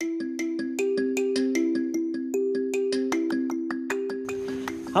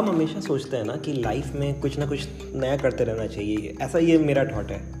हम हमेशा सोचते हैं ना कि लाइफ में कुछ ना कुछ नया करते रहना चाहिए, ऐसा ये मेरा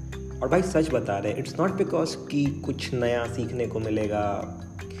थॉट है। और भाई सच बता रहे, इट्स नॉट बिकॉज कि कुछ नया सीखने को मिलेगा,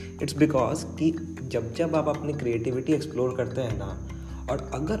 इट्स बिकॉज कि जब जब आप अपनी क्रिएटिविटी एक्सप्लोर करते हैं ना, और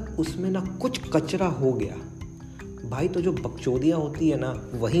अगर उसमें ना कुछ कचरा हो गया भाई, तो जो बकचोदियाँ होती है ना,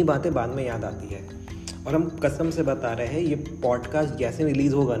 वही बातें बाद में याद आती है। और हम कसम से बता रहे हैं, ये पॉडकास्ट जैसे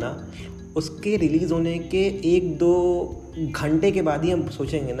रिलीज़ होगा ना, उसके रिलीज़ होने के 1-2 घंटे के बाद ही हम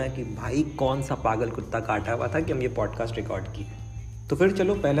सोचेंगे ना कि भाई कौन सा पागल कुत्ता काटा हुआ था कि हम ये पॉडकास्ट रिकॉर्ड किए। तो फिर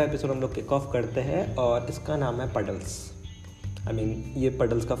चलो पहला एपिसोड हम लोग किक ऑफ करते हैं, और इसका नाम है पडल्स। ये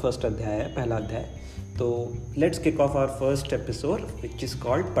पडल्स का फर्स्ट अध्याय है, पहला अध्याय। तो let's kick off our first episode which is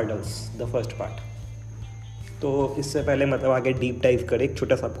called puddles, the first part. तो इससे पहले आगे डीप डाइव करें, एक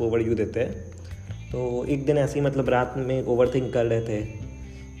छोटा सा आपको ओवरव्यू देते हैं। तो एक दिन ऐसे ही रात में ओवरथिंक कर रहे थे,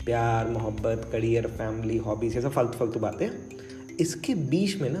 प्यार, मोहब्बत, करियर, फैमिली, हॉबीज़, ये सब फालतू बातें। इसके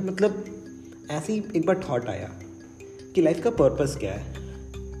बीच में ना ऐसे ही एक बार थॉट आया कि लाइफ का पर्पस क्या है।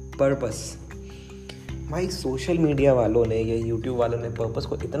 पर्पस भाई सोशल मीडिया वालों ने या यूट्यूब वालों ने पर्पस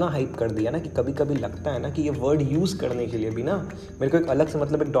को इतना हाइप कर दिया ना कि कभी कभी लगता है ना कि ये वर्ड यूज़ करने के लिए भी ना मेरे को एक अलग से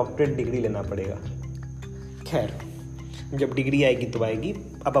एक डॉक्टरेट डिग्री लेना पड़ेगा। खैर, जब डिग्री आएगी तो आएगी,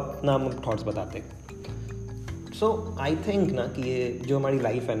 अब अपना हम थॉट्स बताते हैं। सो आई थिंक ना कि ये जो हमारी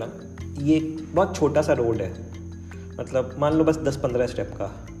लाइफ है ना, ये बहुत छोटा सा रोड है। मान लो बस 10-15 स्टेप का,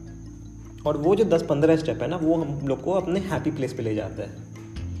 और वो जो 10-15 स्टेप है ना, वो हम लोग को अपने हैप्पी प्लेस पे ले जाता है।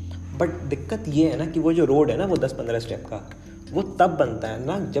 बट दिक्कत ये है ना कि वो जो रोड है ना, वो 10-15 स्टेप का, वो तब बनता है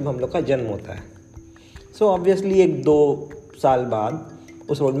ना जब हम लोग का जन्म होता है। सो ऑब्वियसली 1-2 साल बाद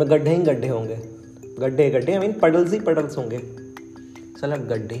उस रोड में गड्ढे ही गड्ढे होंगे, गड्ढे पडल्स ही पडल्स होंगे। साला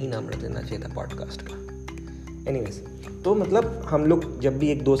गड्ढे ही नाम रख देना चाहिए था पॉडकास्ट का। एनीवेज, तो हम लोग जब भी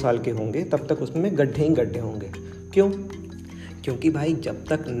 1-2 साल के होंगे तब तक उसमें गड्ढे ही गड्ढे होंगे। क्यों? क्योंकि भाई जब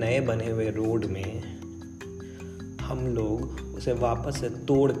तक नए बने हुए रोड में हम लोग उसे वापस से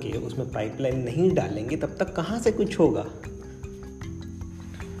तोड़ के उसमें पाइपलाइन नहीं डालेंगे, तब तक कहाँ से कुछ होगा।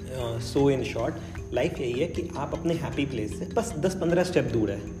 सो इन शॉर्ट, लाइफ यही है कि आप अपने हैप्पी प्लेस से बस 10-15 स्टेप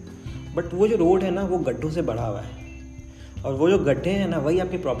दूर है, बट वो जो रोड है ना, वो गड्ढों से भरा हुआ है। और वो जो गड्ढे हैं ना, वही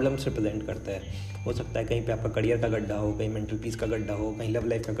आपके प्रॉब्लम्स रिप्रेजेंट करते हैं। हो सकता है कहीं पे आपका करियर का गड्ढा हो, कहीं मेंटल पीस का गड्ढा हो, कहीं लव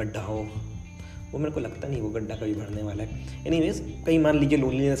लाइफ का गड्ढा हो। वो मेरे को लगता नहीं वो गड्ढा कभी भरने वाला है। एनीवेज, कहीं मान लीजिए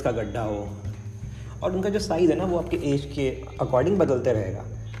लोनलीनेस का गड्ढा हो, और उनका जो साइज़ है ना, वो आपके एज के अकॉर्डिंग बदलते रहेगा।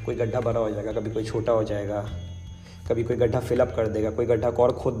 कोई गड्ढा बड़ा हो जाएगा, कभी कोई छोटा हो जाएगा, कभी कोई गड्ढा फिलअप कर देगा, कोई गड्ढा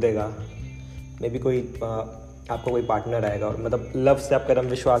और खोद देगा। मे बी कोई आपको कोई पार्टनर आएगा और लव से आपका एकदम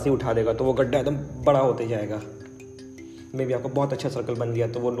विश्वास ही उठा देगा, तो वो गड्ढा एकदम बड़ा होते जाएगा। मे बी आपको बहुत अच्छा सर्कल बन गया,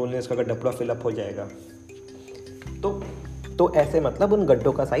 तो वो लोनलीनेस का गड्ढा पूरा फिलअप हो जाएगा। तो ऐसे उन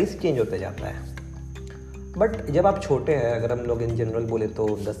गड्ढों का साइज़ चेंज होते जाता है। बट जब आप छोटे हैं, अगर हम लोग इन जनरल बोले तो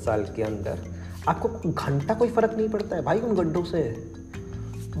 10 साल के अंदर, आपको घंटा कोई फ़र्क नहीं पड़ता है भाई उन गड्ढों से।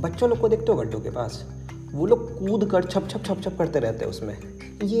 बच्चों लोग को देखते हो गड्ढों के पास, वो लोग कूद कर छप छप करते रहते हैं उसमें।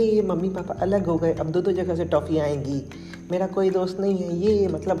 ये मम्मी पापा अलग हो गए, अब 2 जगह से टॉफ़ी आएंगी, मेरा कोई दोस्त नहीं है, ये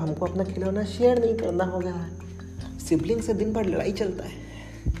हमको अपना खिलौना शेयर नहीं करना होगा। सिबलिंग से दिन भर लड़ाई चलता है,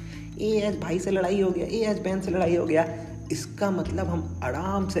 ये आज भाई से लड़ाई हो गया, ये आज बहन से लड़ाई हो गया। इसका हम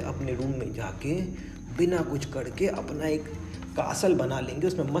आराम से अपने रूम में जाके बिना कुछ करके अपना एक कासल बना लेंगे,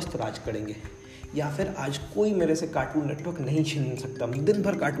 उसमें मस्त राज करेंगे। या फिर आज कोई मेरे से कार्टून नेटवर्क नहीं छीन सकता, हम दिन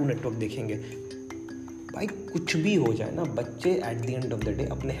भर कार्टून नेटवर्क देखेंगे। भाई कुछ भी हो जाए ना, बच्चे at the end of the day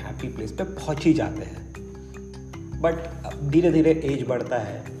अपने हैप्पी प्लेस पे पहुंच ही जाते हैं। बट धीरे धीरे एज बढ़ता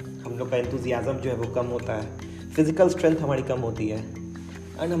है, हम लोग का एंथुजियाज्म जो है वो कम होता है, फिज़िकल स्ट्रेंथ हमारी कम होती है,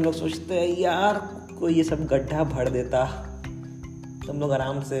 एंड हम लोग सोचते हैं यार कोई ये सब गड्ढा भर देता, तो हम लोग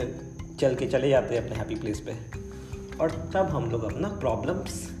आराम से चल के चले जाते हैं अपने हैप्पी प्लेस पे। और तब हम लोग अपना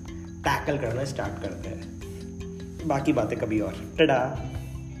प्रॉब्लम्स टैकल करना स्टार्ट करते हैं। बाकी बातें कभी और। टाटा।